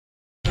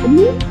Magandang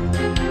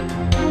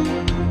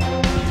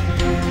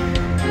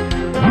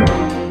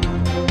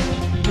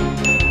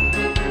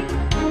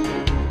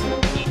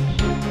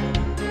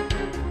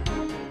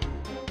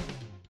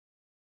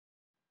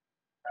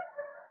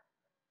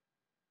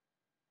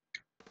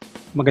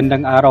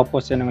araw po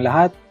sa inyong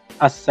lahat.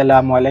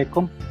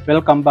 Assalamualaikum.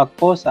 Welcome back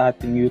po sa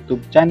ating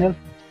YouTube channel.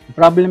 Ang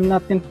problem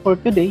natin for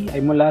today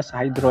ay mula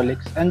sa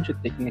Hydraulics and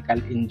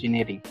Geotechnical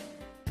Engineering.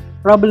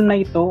 Problem na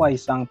ito ay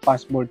isang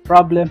passboard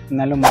problem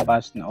na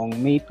lumabas noong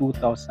May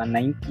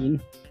 2019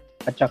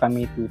 at saka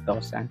May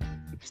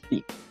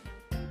 2016.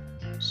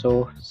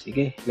 So,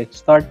 sige,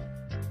 let's start.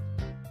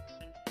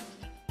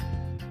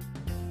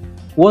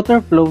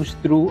 Water flows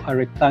through a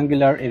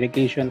rectangular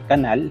irrigation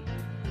canal.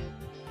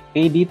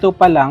 Okay, dito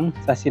pa lang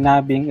sa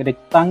sinabing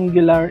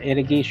rectangular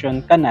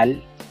irrigation canal,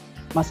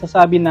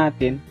 masasabi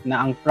natin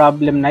na ang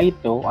problem na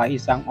ito ay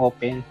isang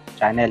open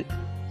channel.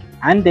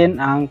 And then,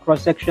 ang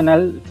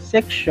cross-sectional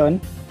section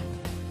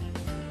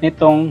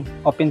nitong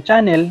open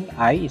channel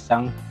ay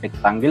isang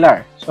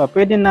rectangular. So,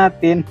 pwede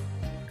natin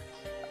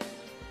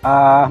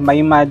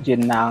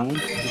ma-imagine na ang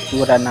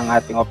itsura ng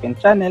ating open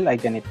channel ay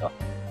ganito.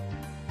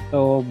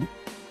 So,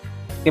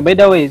 okay, by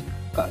the way,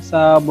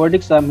 sa board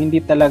exam, hindi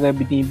talaga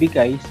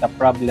binibigay sa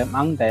problem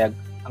ang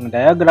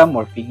diagram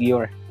or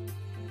figure.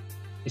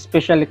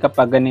 Especially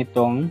kapag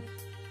ganitong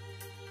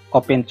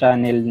open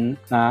channel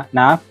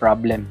na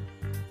problem.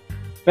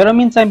 Pero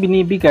minsan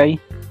binibigay,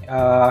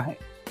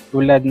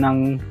 tulad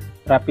ng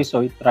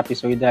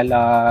trapezoidal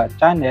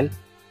channel,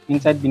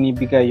 minsan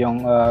binibigay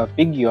yung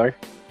figure.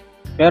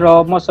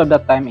 Pero most of the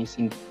time is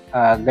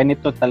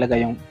ganito talaga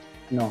yung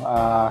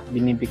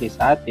binibigay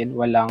sa atin,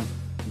 walang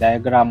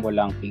diagram,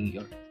 walang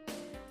figure.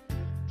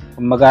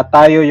 Kumbaga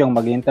tayo yung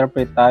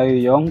mag-interpret, tayo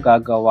yung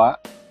gagawa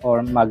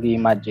or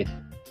mag-imagine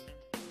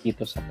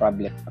dito sa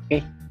problem.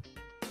 Okay?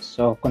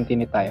 So,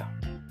 continue tayo.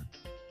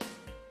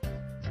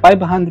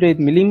 500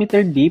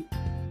 mm deep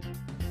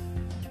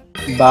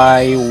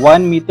by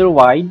 1 meter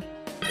wide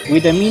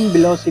with a mean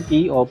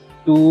velocity of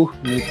 2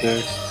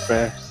 meters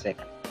per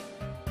second.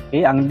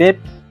 Okay? Ang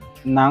depth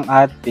ng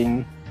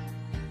ating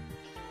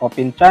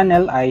open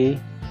channel ay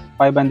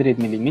 500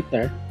 mm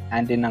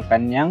and then ang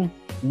kanyang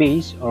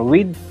base or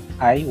width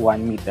ay 1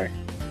 meter.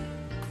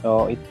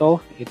 So, ito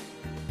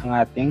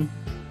ang ating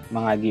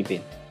mga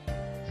given.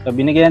 So,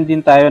 binigyan din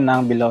tayo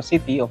ng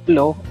velocity of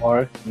flow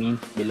or mean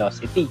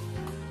velocity.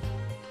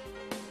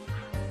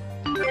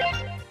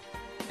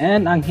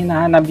 And ang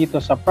hinahanap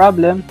dito sa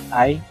problem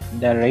ay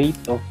the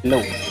rate of flow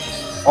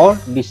or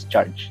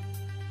discharge.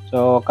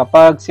 So,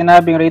 kapag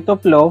sinabing rate of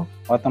flow,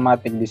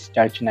 automatic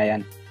discharge na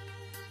yan.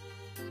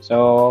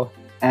 So,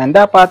 and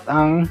dapat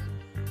ang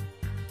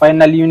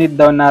final unit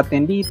daw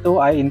natin dito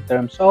ay in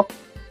terms of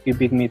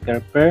cubic meter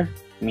per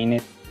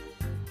minute.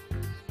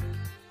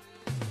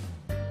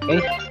 Okay,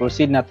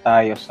 proceed na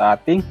tayo sa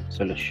ating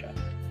solution.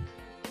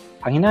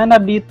 Ang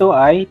hinahanap dito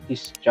ay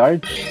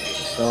discharge.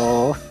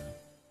 So,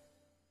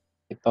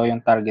 ito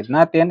yung target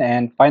natin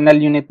and final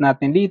unit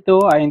natin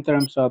dito ay in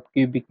terms of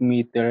cubic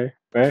meter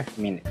per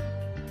minute.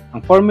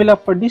 Ang formula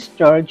for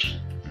discharge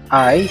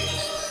ay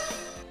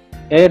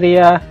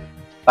area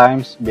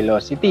times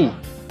velocity.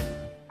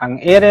 Ang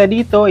area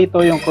dito,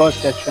 ito yung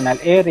cross-sectional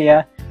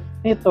area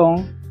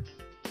nitong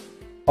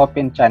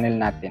open channel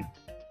natin.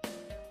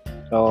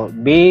 So,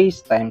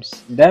 base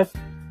times depth.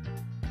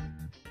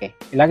 Okay.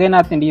 Ilagay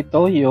natin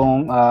dito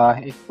yung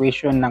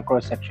equation ng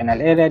cross-sectional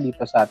area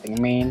dito sa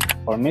ating main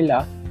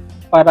formula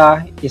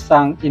para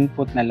isang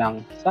input na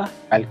lang sa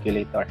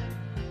calculator.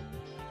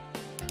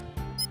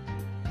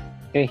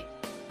 Okay.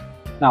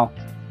 Now,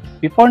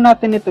 before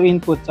natin ito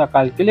input sa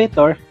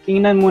calculator,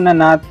 tingnan muna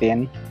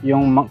natin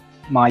yung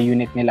mga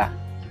unit nila.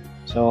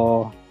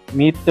 So,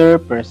 meter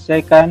per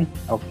second,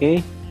 okay.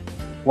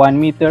 1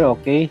 meter,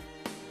 okay.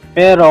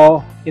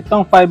 Pero,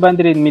 itong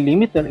 500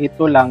 mm,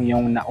 ito lang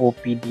yung na-OP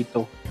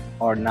dito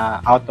or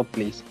na out of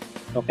place.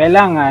 So,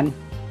 kailangan,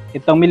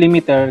 itong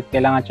millimeter,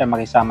 kailangan siya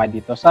makisama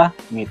dito sa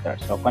meter.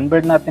 So,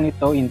 convert natin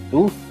ito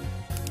into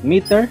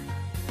meter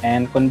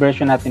and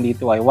conversion natin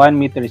dito ay 1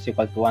 meter is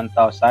equal to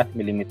 1,000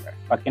 mm.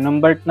 Pag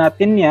kinonvert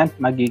natin yan,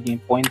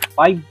 magiging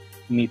 0.5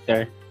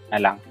 meter na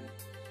lang.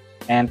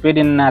 And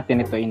pwede na natin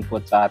ito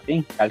input sa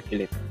ating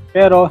calculator.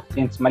 Pero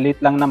since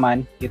maliit lang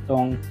naman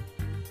itong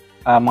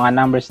mga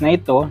numbers na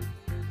ito,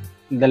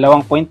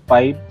 2.5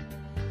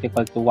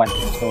 equal to 1.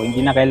 So hindi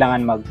na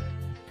kailangan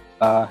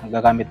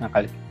gagamit ng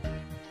calculator.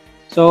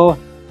 So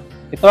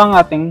ito ang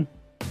ating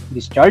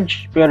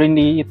discharge, pero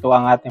hindi ito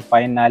ang ating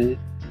final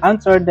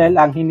answer dahil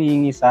ang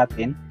hinihingi sa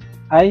atin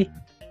ay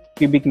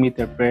cubic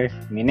meter per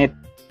minute.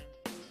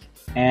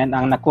 And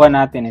ang nakuha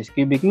natin is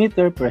cubic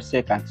meter per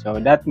second. So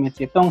that means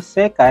itong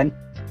second,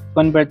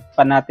 convert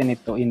pa natin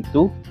ito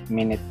into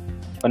minute.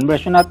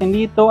 Conversion natin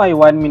dito ay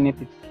 1 minute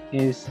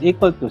is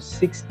equal to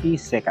 60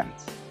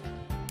 seconds.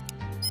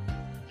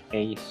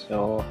 Okay,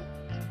 so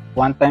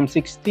 1 times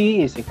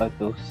 60 is equal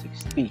to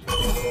 60.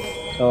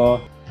 So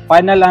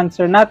final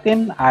answer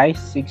natin ay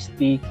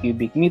 60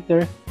 cubic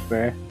meter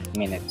per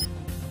minute.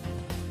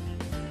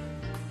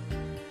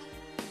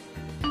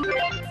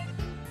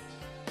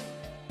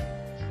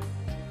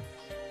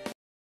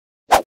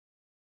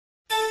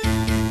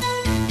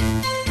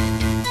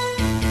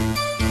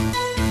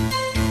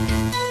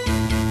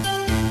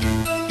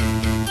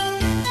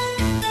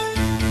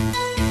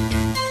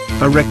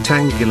 A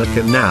rectangular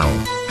canal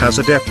has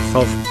a depth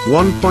of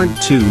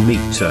 1.2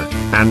 meter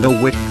and a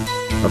width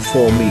of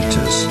 4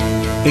 meters.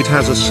 It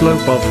has a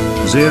slope of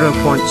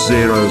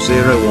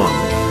 0.001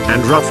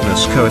 and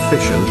roughness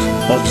coefficient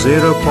of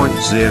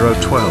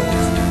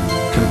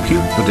 0.012.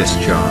 Compute the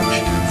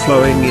discharge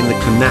flowing in the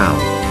canal.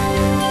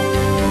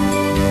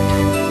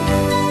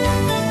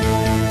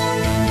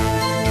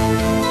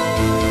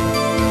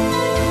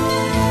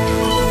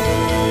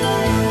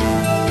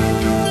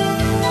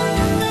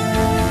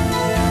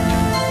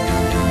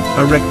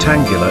 A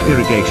rectangular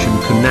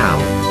irrigation canal,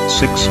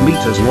 6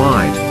 meters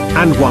wide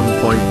and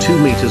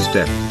 1.2 meters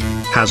depth,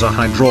 has a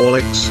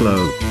hydraulic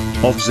slope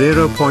of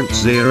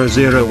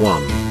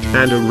 0.001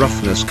 and a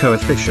roughness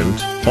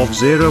coefficient of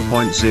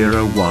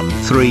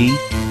 0.013.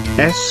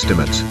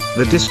 Estimate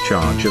the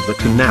discharge of the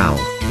canal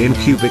in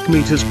cubic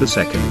meters per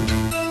second.